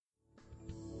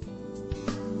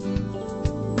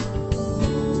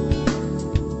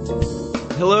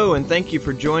Hello, and thank you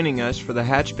for joining us for the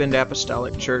Hatchbend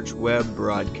Apostolic Church web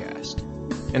broadcast.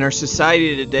 In our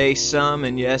society today, some,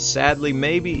 and yes, sadly,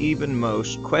 maybe even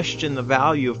most, question the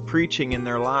value of preaching in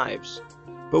their lives.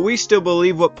 But we still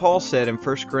believe what Paul said in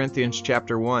 1 Corinthians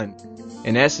chapter 1.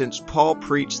 In essence, Paul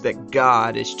preached that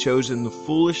God has chosen the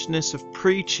foolishness of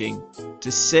preaching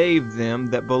to save them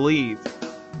that believe.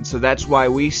 And so that's why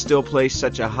we still place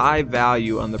such a high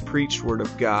value on the preached Word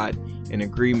of God in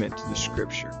agreement to the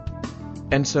Scripture.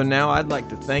 And so now I'd like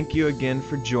to thank you again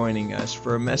for joining us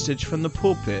for a message from the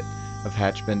pulpit of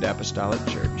Hatchbend Apostolic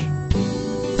Church.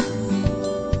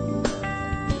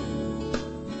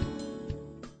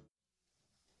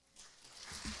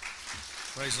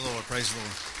 Praise the Lord, praise the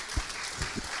Lord.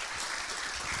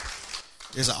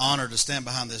 It's an honor to stand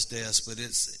behind this desk, but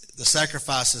it's the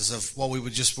sacrifices of what we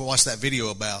would just watch that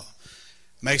video about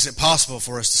makes it possible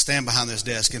for us to stand behind this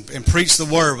desk and preach the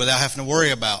Word without having to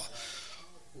worry about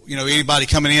anybody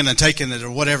coming in and taking it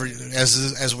or whatever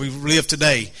as we live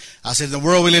today. I said the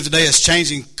world we live today is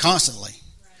changing constantly.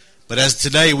 But as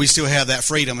today, we still have that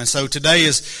freedom. And so today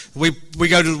is, we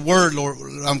go to the Word, Lord.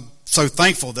 I'm so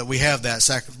thankful that we have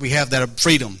that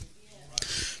freedom.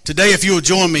 Today, if you will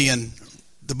join me in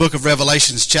the book of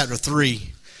Revelations, chapter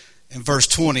 3, and verse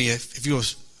 20. If you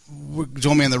will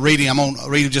join me in the reading, I'm going to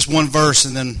read just one verse,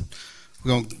 and then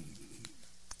we're going to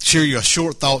share you a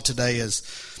short thought today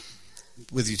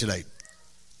with you today.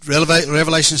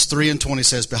 Revelations 3 and 20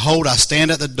 says, "Behold, I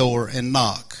stand at the door and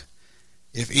knock.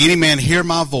 If any man hear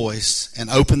my voice and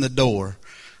open the door,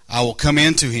 I will come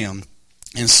into him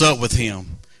and sup with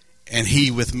him, and he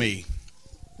with me."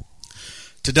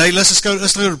 Today, let's go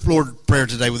to Lord prayer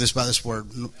today with this about this word.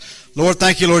 Lord,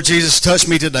 thank you, Lord Jesus. Touch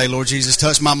me today, Lord Jesus.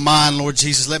 Touch my mind, Lord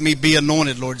Jesus. Let me be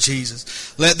anointed, Lord Jesus.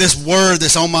 Let this word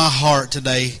that's on my heart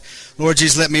today, Lord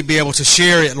Jesus, let me be able to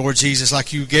share it, Lord Jesus,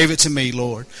 like you gave it to me,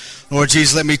 Lord. Lord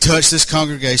Jesus, let me touch this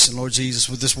congregation, Lord Jesus,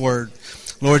 with this word.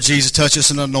 Lord Jesus, touch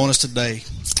us and anoint us today,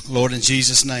 Lord, in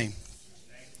Jesus' name.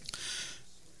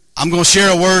 I'm going to share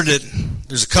a word that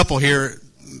there's a couple here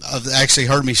that actually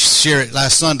heard me share it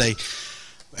last Sunday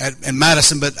in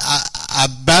Madison, but I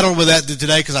battled with that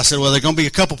today because I said, well, there are going to be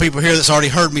a couple people here that's already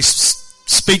heard me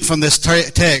speak from this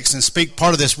text and speak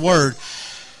part of this word.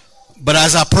 But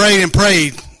as I prayed and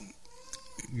prayed,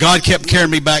 God kept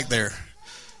carrying me back there.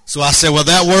 So I said, well,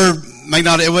 that word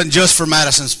it wasn't just for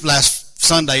Madison's last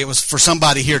Sunday, it was for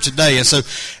somebody here today. And so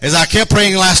as I kept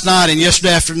praying last night and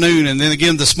yesterday afternoon and then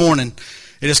again this morning,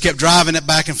 it just kept driving it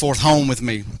back and forth home with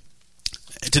me.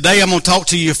 Today I'm going to talk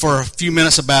to you for a few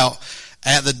minutes about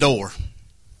at the door.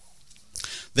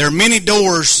 There are many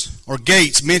doors or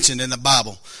gates mentioned in the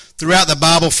Bible. Throughout the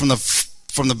Bible, from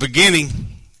the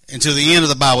beginning until the end of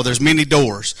the Bible, there's many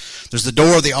doors. There's the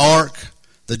door of the ark,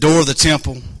 the door of the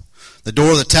temple, the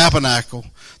door of the tabernacle,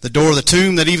 the door of the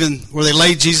tomb where they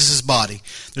laid Jesus' body.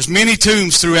 There's many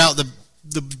tombs throughout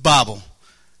the Bible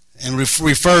and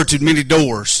refer to many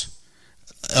doors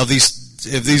of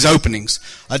these openings.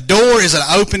 A door is an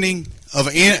opening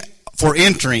for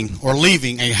entering or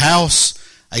leaving a house,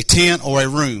 a tent, or a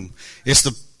room. It's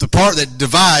the part that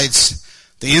divides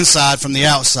the inside from the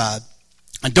outside.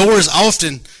 A door is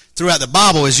often, throughout the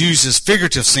Bible, is used as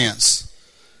figurative sense.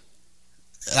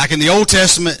 Like in the Old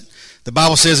Testament, the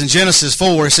Bible says in Genesis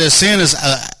 4, it says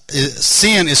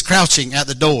sin is crouching at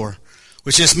the door,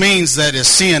 which just means that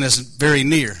sin is very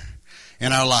near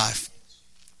in our life.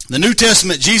 In the New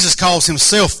Testament, Jesus calls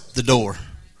himself the door.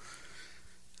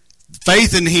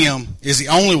 Faith in him is the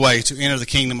only way to enter the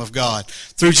kingdom of God.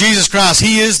 Through Jesus Christ,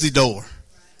 he is the door.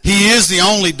 He is the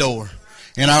only door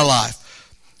in our life.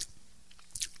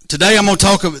 Today I'm going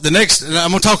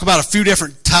to talk about a few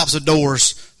different types of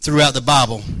doors throughout the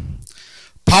Bible.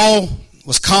 Paul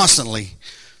was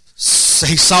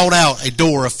he sought out a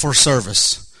door for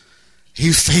service.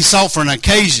 He sought for an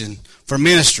occasion for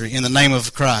ministry in the name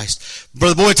of Christ.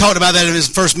 Brother Boyd talked about that in his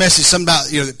first message. Something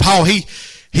about Paul.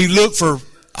 He looked for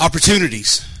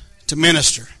opportunities to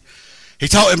minister. And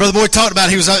Brother Boyd talked about.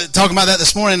 He was talking about that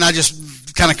this morning, and I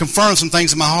just kind of confirmed some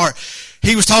things in my heart.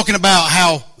 He was talking about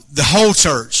how the whole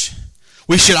church,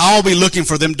 we should all be looking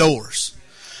for them doors.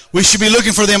 We should be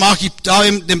looking for them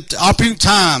opportune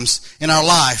times in our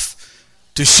life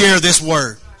to share this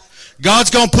word. God's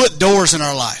going to put doors in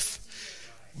our life.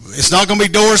 It's not going to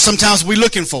be doors sometimes we're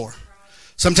looking for.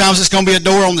 Sometimes it's going to be a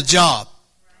door on the job.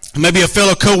 Maybe a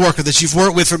fellow coworker that you've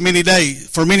worked with for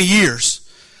many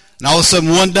years. And all of a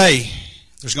sudden one day,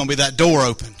 there's going to be that door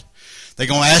opened. They're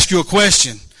going to ask you a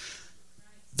question.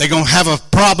 They're going to have a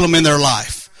problem in their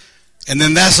life. And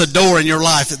then that's a door in your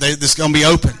life that's going to be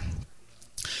open.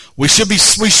 We should be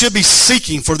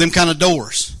seeking for them kind of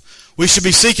doors. We should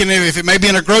be seeking, if it may be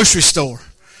in a grocery store,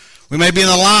 We may be in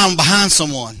the line behind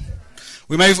someone.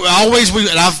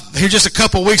 Here just a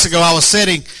couple of weeks ago, I was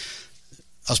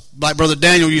like Brother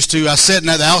Daniel used to, I was sitting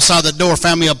at the outside the door,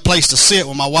 found me a place to sit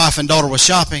when my wife and daughter was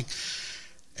shopping.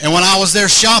 And when I was there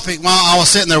shopping, while I was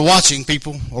sitting there watching,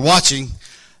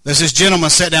 there's this gentleman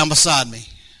sat down beside me.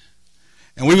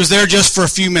 And we was there just for a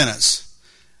few minutes.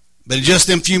 But in just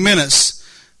them few minutes,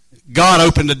 God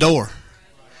opened the door.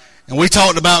 And we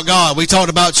talked about God. We talked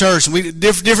about church. And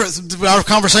our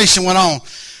conversation went on.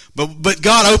 But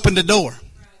God opened the door.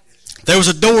 There was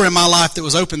a door in my life that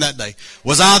was open that day.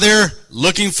 Was I there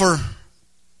looking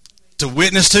to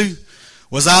witness to?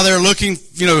 Was I there looking,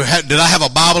 did I have a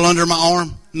Bible under my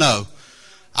arm? No.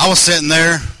 I was sitting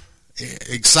there,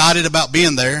 excited about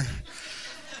being there,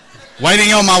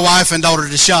 waiting on my wife and daughter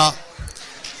to shop.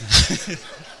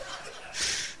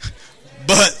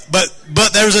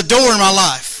 But there's a door in my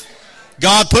life.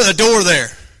 God put a door there.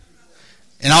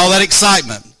 And all that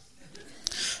excitement.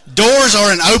 Doors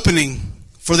are an opening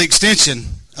for the extension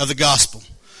of the gospel.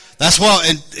 That's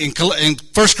why in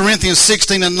 1 Corinthians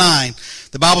 16 and 9,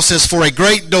 the Bible says, "For a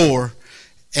great door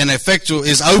and effectual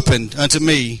is opened unto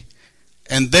me,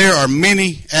 and there are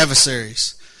many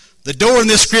adversaries." The door in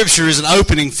this scripture is an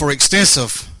opening for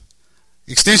extensions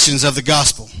of the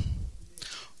gospel.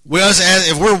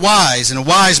 If we're wise, and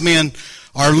wise men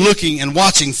are looking and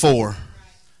watching for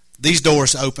these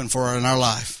doors to open for in our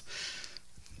life.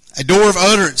 A door of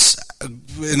utterance.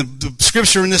 In the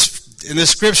scripture, in this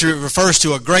scripture, it refers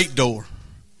to a great door.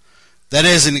 That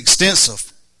is an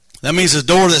extensive. That means a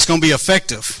door that's going to be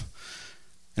effective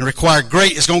and require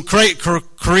great. It's going to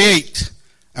create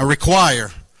and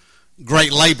require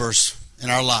great labors in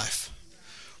our life.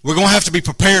 We're going to have to be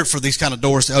prepared for these kind of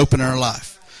doors to open in our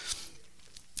life.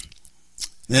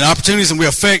 Then opportunities and we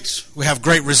have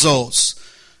great results.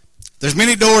 There's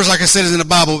many doors, like I said, is in the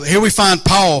Bible. Here we find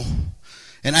Paul.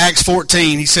 In Acts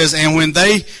 14, he says, "And when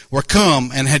they were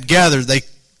come and had they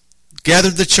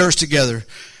gathered the church together.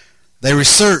 They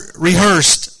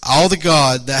rehearsed all that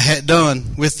God that had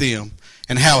done with them,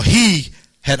 and how he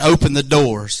had opened the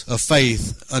doors of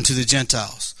faith unto the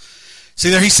Gentiles."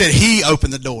 See there, he said he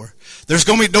opened the door. There's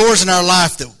going to be doors in our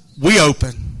life that we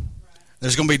open.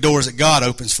 There's going to be doors that God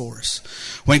opens for us.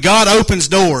 When God opens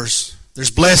doors, there's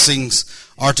blessings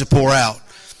are to pour out.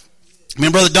 Me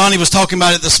and Brother Donnie was talking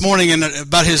about it this morning and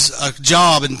about his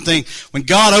job and thing. When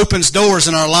God opens doors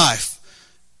in our life,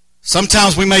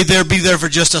 sometimes we may be there for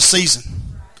just a season.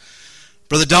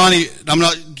 Brother Donnie, I'm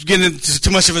not getting into too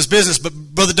much of his business, but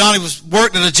Brother Donnie was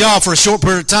working at a job for a short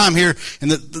period of time here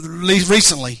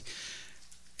recently.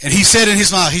 And he said in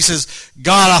his mind, he says,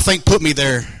 "God, I think, put me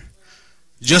there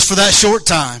just for that short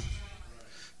time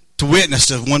to witness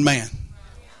to one man."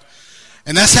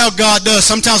 And that's how God does.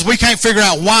 Sometimes we can't figure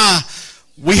out why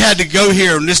we had to go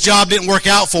here and this job didn't work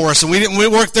out for us, and we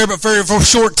worked there but for a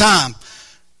short time.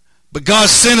 But God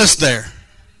sent us there.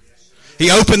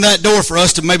 He opened that door for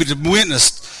us to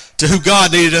witness to who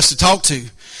God needed us to talk to.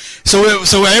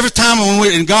 So every time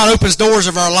when God opens doors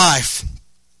of our life,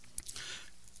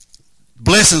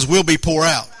 blessings will be poured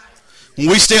out. When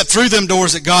we step through them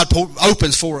doors that God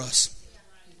opens for us.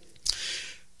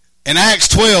 In Acts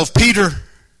 12,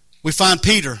 we find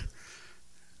Peter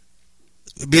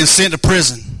being sent to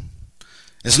prison.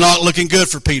 It's not looking good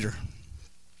for Peter.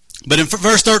 But in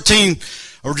verse 13,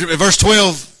 or verse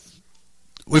 12,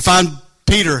 we find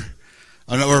Peter,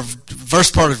 or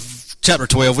first part of chapter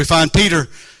 12, we find Peter,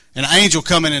 an angel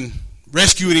coming and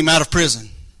rescuing him out of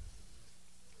prison.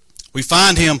 We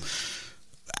find him,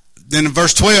 then in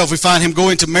verse 12, we find him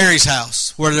going to Mary's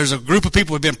house, where there's a group of people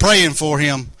who have been praying for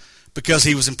him because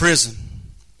he was in prison.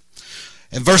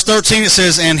 In verse 13 it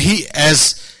says,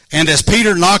 and as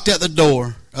Peter knocked at the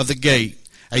door of the gate,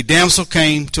 a damsel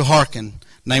came to hearken,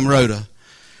 named Rhoda.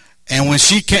 And when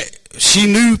she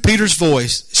knew Peter's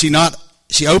voice, she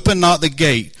opened not the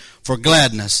gate for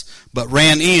gladness, but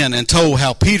ran in and told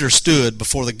how Peter stood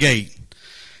before the gate.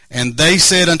 And they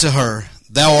said unto her,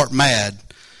 Thou art mad.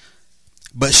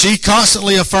 But she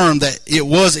constantly affirmed that it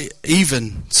was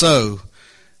even so.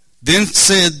 Then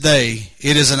said they,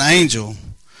 It is an angel.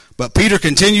 But Peter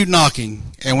continued knocking,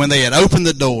 and when they had opened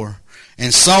the door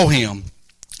and saw him,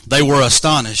 they were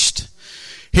astonished.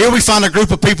 Here we find a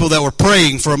group of people that were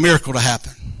praying for a miracle to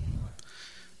happen.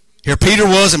 Here Peter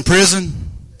was in prison.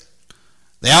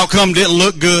 The outcome didn't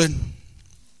look good.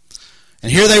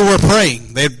 And here they were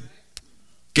praying. They had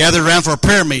gathered around for a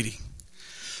prayer meeting.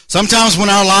 Sometimes when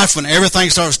everything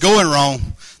starts going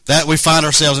wrong, that we find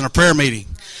ourselves in a prayer meeting.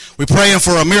 We're praying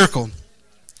for a miracle.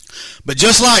 But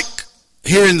just like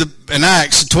here in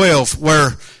Acts 12,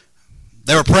 where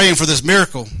they were praying for this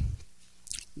miracle,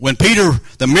 when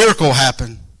the miracle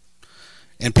happened,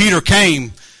 and Peter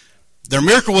came, their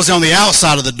miracle was on the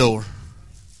outside of the door.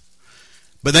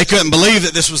 But they couldn't believe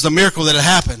that this was the miracle that had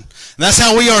happened. And that's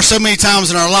how we are so many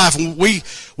times in our life.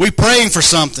 We praying for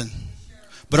something,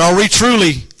 but are we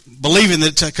truly believing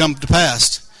that it to come to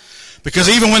pass? Because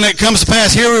even when it comes to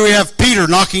pass, here we have Peter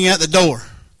knocking at the door.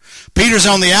 Peter's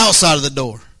on the outside of the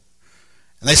door.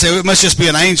 And they say, well, it must just be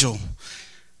an angel.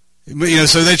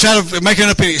 So they try to make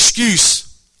up an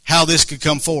excuse how this could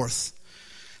come forth.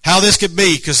 How this could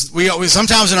be. Because we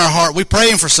sometimes in our heart, we're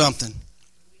praying for something,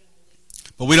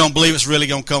 but we don't believe it's really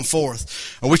going to come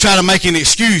forth. Or we try to make an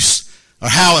excuse or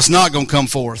how it's not going to come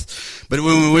forth. But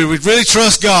when we really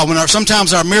trust God,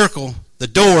 sometimes our miracle, the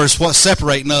door is what's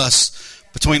separating us,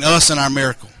 between us and our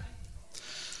miracle.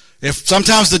 If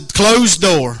sometimes the closed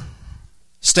door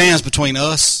stands between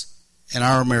us and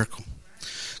our miracle.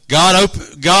 God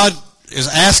is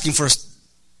asking for us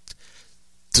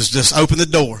to just open the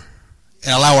door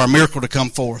and allow our miracle to come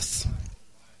forth.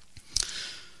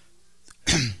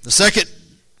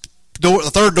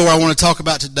 The third door I want to talk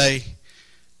about today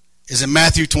is in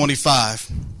Matthew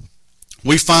 25.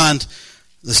 We find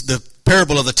the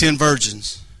parable of the 10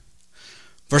 virgins.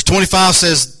 Verse 25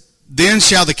 says, "Then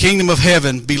shall the kingdom of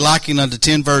heaven be likened unto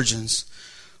 10 virgins,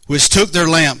 which took their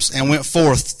lamps and went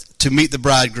forth to meet the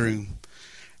bridegroom.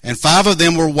 And 5 of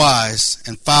them were wise,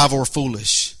 and 5 were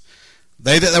foolish.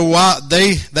 They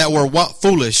that were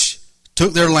foolish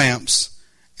took their lamps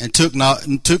and took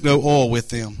no oil with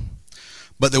them.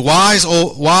 But the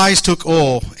wise took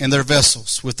oil in their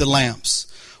vessels with the lamps.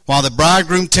 While the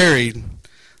bridegroom tarried,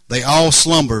 they all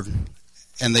slumbered,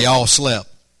 and they all slept.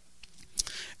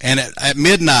 And at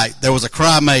midnight there was a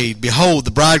cry made, Behold,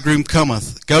 the bridegroom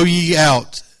cometh, go ye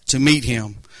out to meet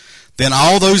him. Then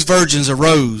all those virgins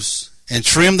arose and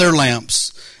trimmed their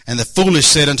lamps. And the foolish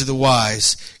said unto the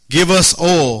wise, Give us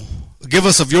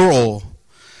of your oil,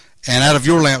 and out of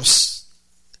your lamps,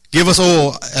 give us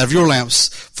oil out of your lamps,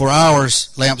 for ours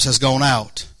lamps has gone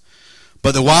out.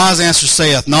 But the wise answer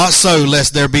saith, Not so,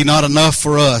 lest there be not enough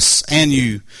for us and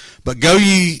you. But go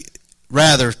ye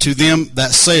rather to them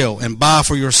that sell, and buy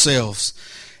for yourselves.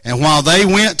 And while they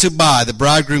went to buy, the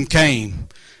bridegroom came,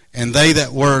 and they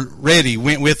that were ready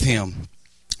went with him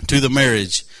to the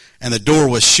marriage, and the door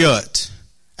was shut.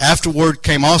 Afterward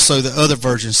came also the other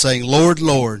virgins, saying, Lord,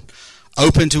 Lord,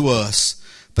 open to us.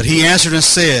 But he answered and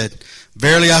said,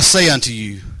 Verily I say unto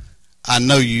you, I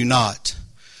know you not.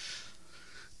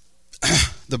 When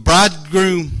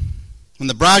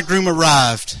the bridegroom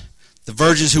arrived, the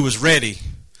virgins who was ready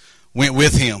went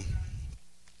with him,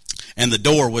 and the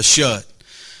door was shut.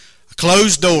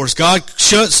 Closed doors. God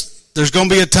shuts. There's going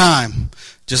to be a time,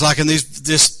 just like in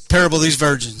this parable of these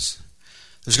virgins.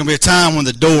 There's going to be a time when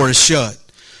the door is shut.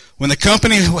 When the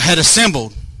company had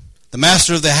assembled, the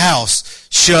master of the house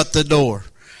shut the door.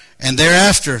 And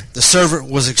thereafter the servant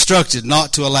was instructed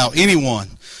not to allow anyone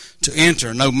to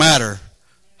enter, no matter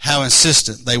how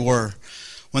insistent they were.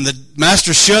 When the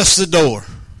master shuts the door,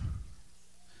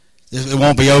 it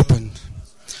won't be opened.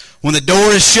 When the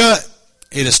door is shut,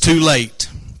 it is too late.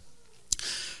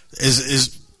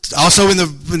 Is also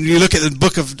when you look at the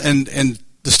book of and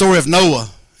the story of Noah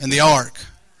and the ark,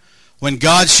 when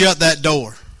God shut that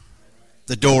door,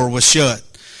 the door was shut.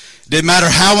 It didn't matter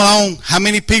how long, how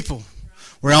many people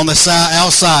were on the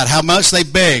outside, how much they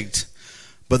begged,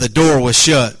 but the door was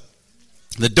shut.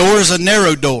 The door is a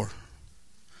narrow door.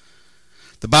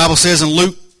 The Bible says in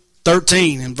Luke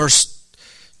 13 and verse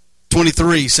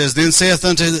 23 says, Then saith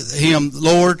unto him,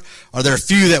 Lord, are there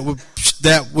few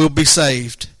that will be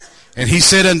saved? And he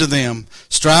said unto them,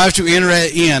 Strive to enter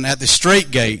in at the strait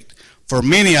gate, for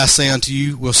many, I say unto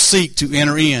you, will seek to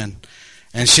enter in,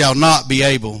 and shall not be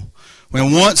able.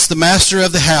 When once the master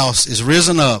of the house is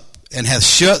risen up, and hath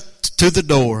shut to the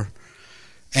door,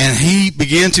 and he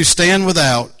begin to stand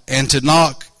without, and to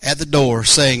knock at the door,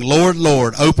 saying, Lord,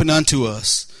 Lord, open unto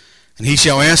us. And he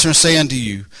shall answer and say unto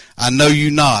you, I know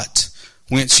you not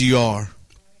whence you are.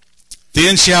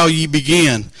 Then shall ye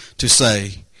begin to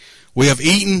say, We have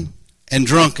eaten and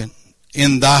drunken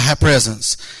in thy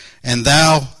presence, and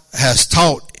thou hast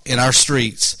taught in our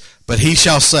streets. But he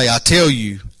shall say, I tell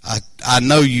you, I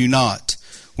know you not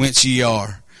whence ye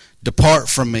are. Depart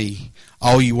from me,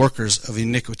 all ye workers of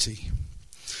iniquity.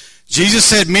 Jesus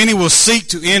said many will seek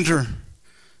to enter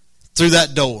through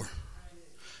that door.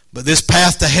 But this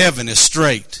path to heaven is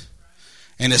straight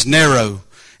and is narrow.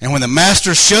 And when the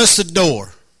master shuts the door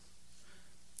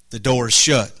is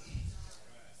shut.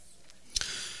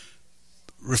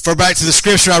 Refer back to the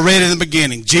scripture I read in the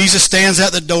beginning. Jesus stands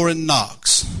at the door and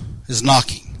knocks, is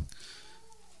knocking.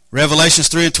 Revelations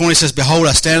 3:20 says, Behold,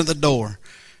 I stand at the door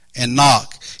and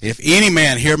knock. If any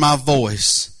man hear my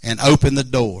voice and open the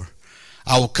door,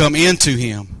 I will come into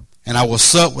him, and I will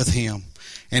sup with him,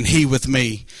 and he with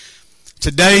me.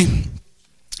 Today,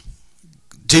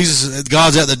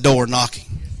 God's at the door knocking.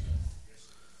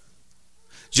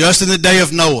 Just in the day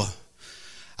of Noah,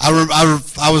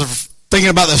 I was thinking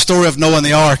about the story of Noah and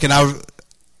the ark, and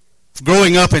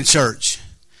growing up in church,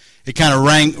 it kind of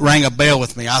rang a bell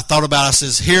with me. I thought about it. I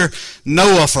says, here,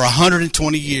 Noah for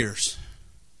 120 years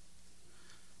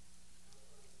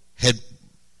had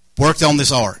worked on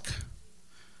this ark.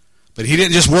 But he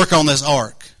didn't just work on this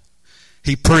ark.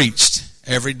 He preached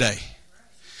every day.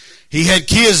 He had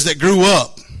kids that grew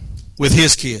up with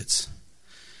his kids.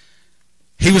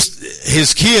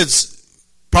 His kids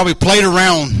probably played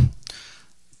around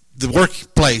the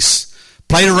workplace,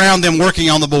 played around them working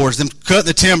on the boards, them cutting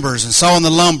the timbers and sawing the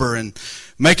lumber and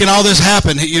making all this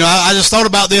happen. You know, I just thought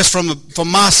about this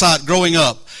from my side growing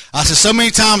up. I said, so many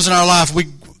times in our life,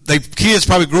 kids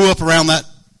probably grew up around that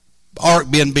ark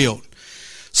being built.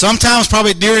 Sometimes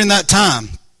probably during that time,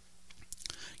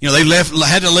 you know, they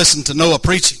had to listen to Noah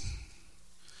preaching.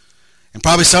 And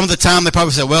probably some of the time they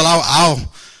probably said, well,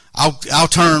 I'll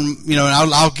turn, you know,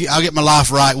 and I'll get my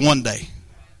life right one day.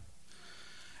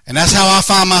 And that's how I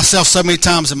find myself so many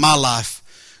times in my life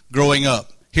growing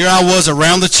up. Here I was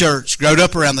around the church, growed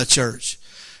up around the church,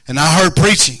 and I heard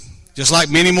preaching, just like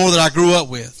many more that I grew up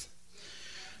with.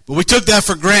 But we took that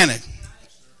for granted.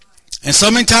 And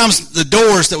so many times the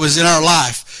doors that was in our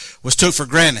life was took for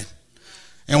granted.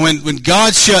 And when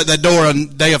God shut that door on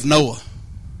the day of Noah,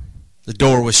 the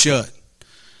door was shut.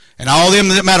 And all of them,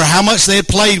 no matter how much they had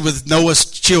played with Noah's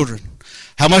children,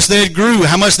 how much they had grew,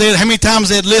 how many times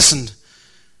they had listened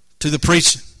to the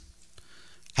preaching,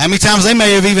 how many times they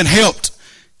may have even helped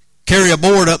carry a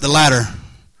board up the ladder,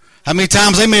 how many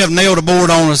times they may have nailed a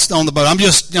board on the boat.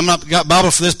 I'm not got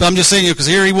Bible for this, but I'm just saying it because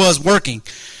here he was working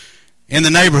in the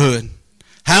neighborhood.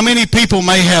 How many people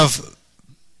may have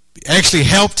actually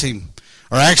helped him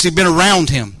or actually been around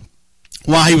him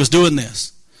while he was doing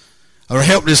this, or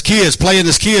helped his kids, playing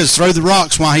his kids throw the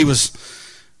rocks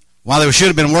while they should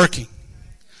have been working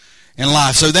in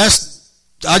life. So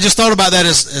I just thought about that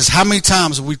as how many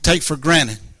times we take for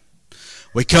granted.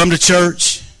 We come to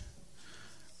church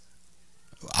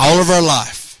all of our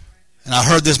life, and I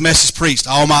heard this message preached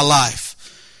all my life.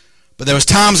 But there was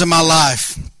times in my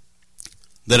life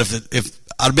that if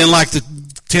I'd been like the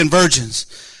 10 virgins,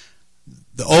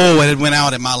 the oil had went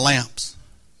out in my lamps.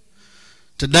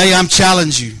 Today I'm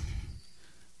challenging you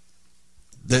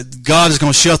that God is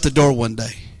going to shut the door one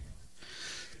day.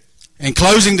 In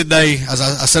closing today, as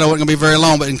I said I wasn't going to be very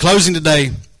long, but in closing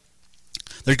today,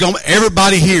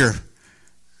 everybody here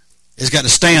has got to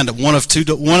stand at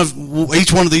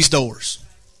each one of these doors.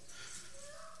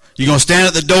 You're going to stand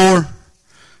at the door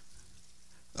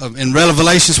in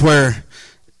Revelations where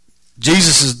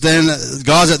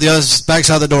God's at the other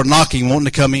backside of the door knocking, wanting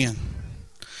to come in.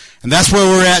 And that's where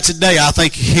we're at today. I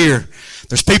think here,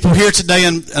 there's people here today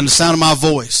in the sound of my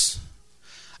voice.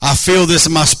 I feel this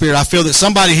in my spirit. I feel that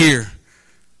somebody here,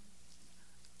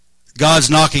 God's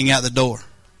knocking at the door.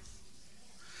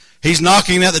 He's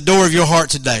knocking at the door of your heart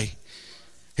today.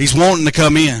 He's wanting to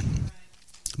come in.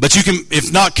 But you can,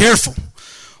 if not careful,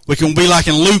 we can be like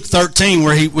in Luke 13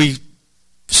 where we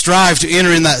strive to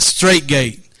enter in that straight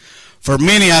gate. For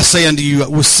many, I say unto you,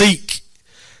 will seek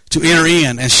to enter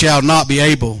in and shall not be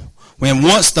able. When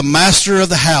once the master of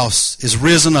the house is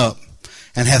risen up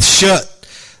and hath shut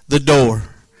the door,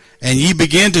 and ye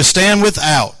begin to stand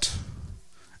without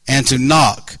and to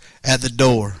knock at the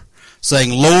door,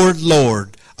 saying, Lord,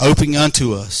 Lord, open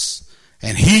unto us.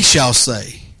 And he shall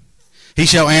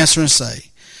answer and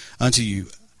say unto you,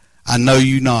 I know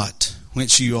you not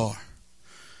whence you are.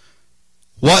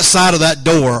 What side of that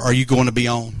door are you going to be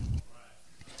on?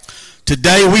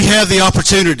 Today we have the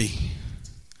opportunity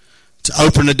to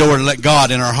open the door to let God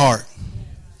in our heart.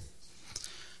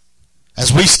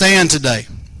 As we stand today,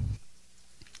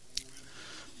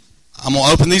 I'm going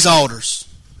to open these altars.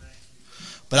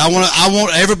 But I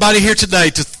want everybody here today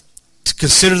to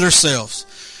consider themselves.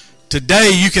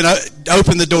 Today you can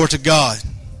open the door to God.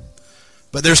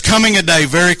 But there's coming a day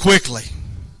very quickly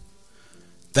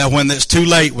that when it's too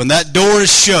late, when that door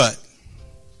is shut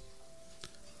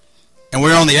and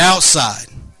we're on the outside,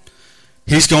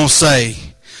 he's going to say,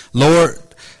 Lord,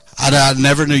 I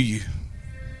never knew you.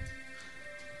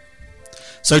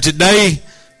 So today,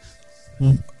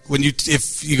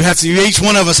 each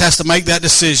one of us has to make that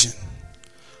decision,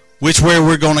 which way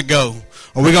we're going to go.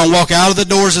 Are we going to walk out of the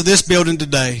doors of this building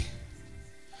today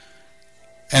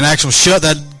and actually shut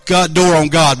that door on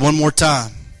God one more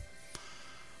time?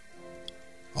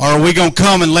 Or are we going to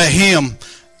come and let him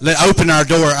open our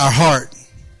door, our heart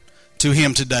to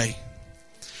Him today.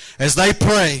 As they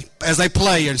pray, as they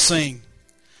play and sing,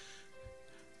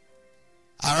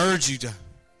 I urge you to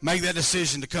make that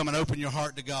decision to come and open your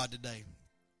heart to God today.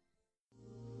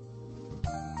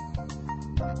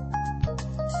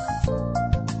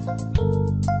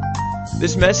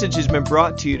 This message has been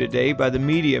brought to you today by the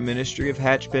media ministry of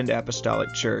Hatchbend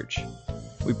Apostolic Church.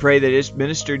 We pray that it's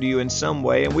ministered to you in some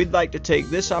way, and we'd like to take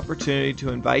this opportunity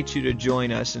to invite you to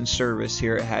join us in service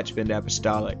here at Hatchbend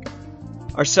Apostolic.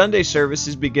 Our Sunday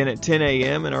services begin at 10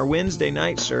 a.m. and our Wednesday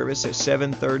night service at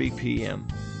 7:30 p.m.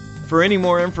 For any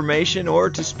more information or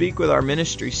to speak with our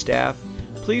ministry staff,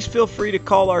 please feel free to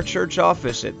call our church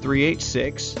office at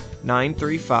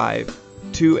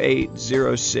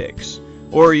 386-935-2806,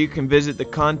 or you can visit the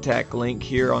contact link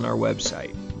here on our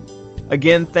website.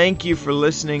 Again, thank you for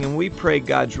listening, and we pray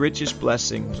God's richest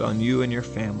blessings on you and your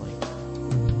family.